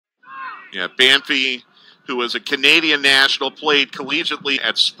Yeah, Banfi, who was a Canadian national, played collegiately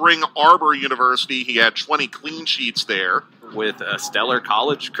at Spring Arbor University. He had 20 clean sheets there. With a stellar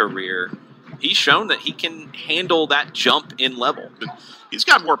college career, he's shown that he can handle that jump in level. He's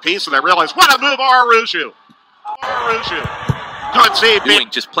got more pace than I realized. What a move, Araujo! Good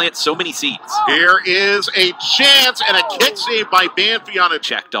save. Just plant so many seeds. Here is a chance and a kick save by Banfi on a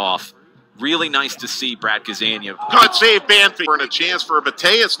checked off. Really nice to see Brad Kazania. Good save, Banfi. And a chance for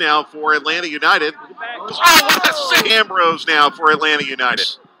Mateus now for Atlanta United. Oh, what a save! Ambrose now for Atlanta United.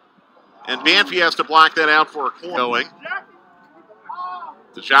 And Banfi has to block that out for a corner going.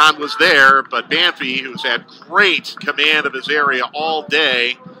 Dejan was there, but Banfi, who's had great command of his area all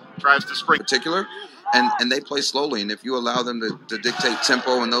day, tries to spring. Particular, and they play slowly, and if you allow them to dictate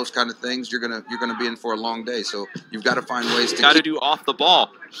tempo and those kind of things, you're gonna be in for a long day. So you've got to find ways to do off the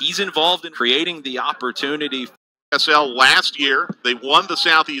ball. He's involved in creating the opportunity. SL last year, they won the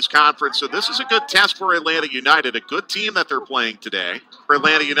Southeast Conference, so this is a good test for Atlanta United, a good team that they're playing today. For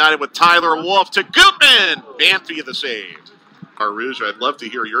Atlanta United with Tyler Wolf to Gutman, Banfi the save. Araujo, I'd love to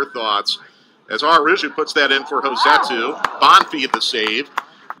hear your thoughts. As Araujo puts that in for Josetu, Banfi the save.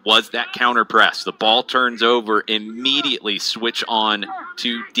 Was that counter press. The ball turns over, immediately switch on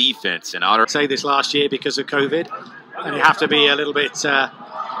to defense. And I say this last year because of COVID, and you have to be a little bit nearly.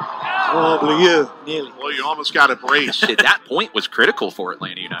 Well, you almost got a brace. At that point was critical for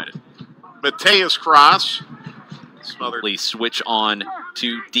Atlanta United. Mateus cross. Smothered. Switch on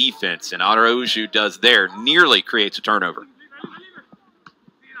to defense, and Araujo does there, nearly creates a turnover.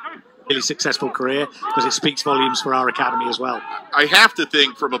 Really successful career because it speaks volumes for our academy as well. I have to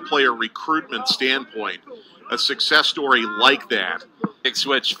think from a player recruitment standpoint, a success story like that. Big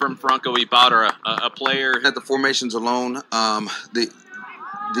switch from Franco Ibarra, a player. At the formations alone, the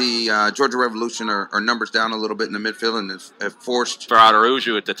Georgia Revolution are numbers down a little bit in the midfield and have forced. For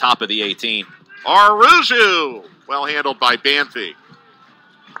Araujo at the top of the 18. Araujo! Well handled by Banfi.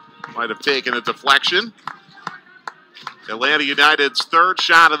 Might have taken a deflection. Atlanta United's third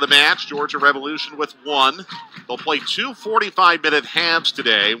shot of the match. Georgia Revolution with one. They'll play two 45-minute halves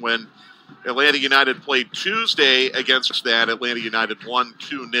today when Atlanta United played Tuesday against that. Atlanta United won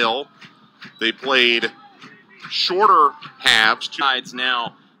 2-0. They played shorter halves. Sides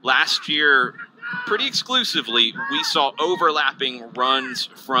now. Last year, pretty exclusively, we saw overlapping runs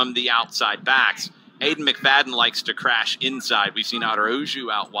from the outside backs. Aiden McFadden likes to crash inside. We've seen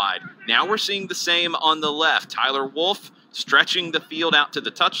Araujo out wide. Now we're seeing the same on the left. Tyler Wolf stretching the field out to the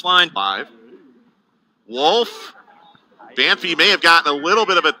touchline. Five. Wolf. Banfi may have gotten a little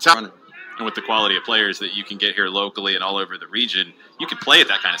bit of a tough. And with the quality of players that you can get here locally and all over the region, you can play at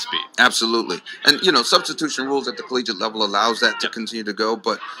that kind of speed. Absolutely. And, you know, substitution rules at the collegiate level allows that to continue to go.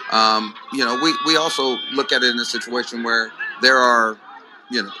 But, you know, we also look at it in a situation where there are,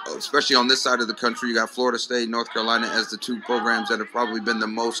 you know, especially on this side of the country, you got Florida State, North Carolina as the two programs that have probably been the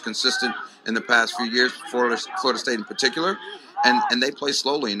most consistent in the past few years, Florida State in particular. And they play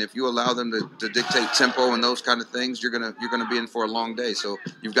slowly, and if you allow them to dictate tempo and those kind of things, you're gonna be in for a long day. So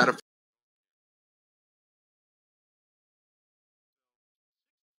you've got to.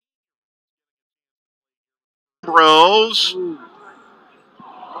 Rose,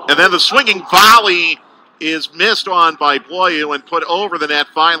 and then the swinging volley is missed on by Bloyu and put over the net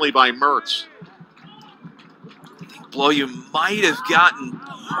finally by Mertz. I think Bloyu might have gotten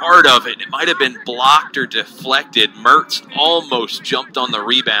part of it. It might have been blocked or deflected. Mertz almost jumped on the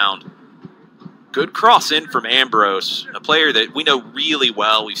rebound. Good cross in from Ambrose, a player that we know really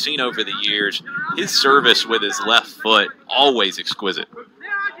well. We've seen over the years. His service with his left foot, always exquisite.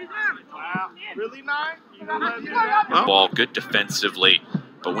 Really nice. Ball good defensively,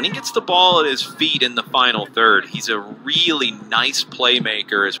 but when he gets the ball at his feet in the final third, he's a really nice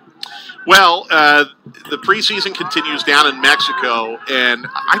playmaker. Well, the preseason continues down in Mexico, and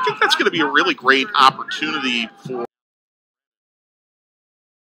I think that's going to be a really great opportunity for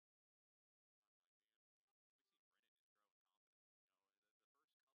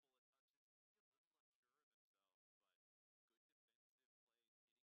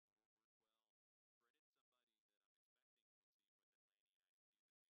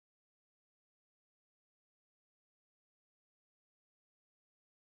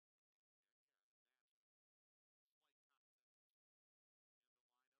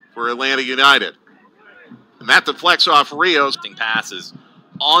Atlanta United. And that deflects off Rios. Passes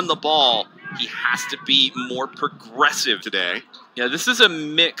on the ball. He has to be more progressive today. Yeah, this is a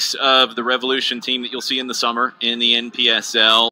mix of the Revolution team that you'll see in the summer in the NPSL.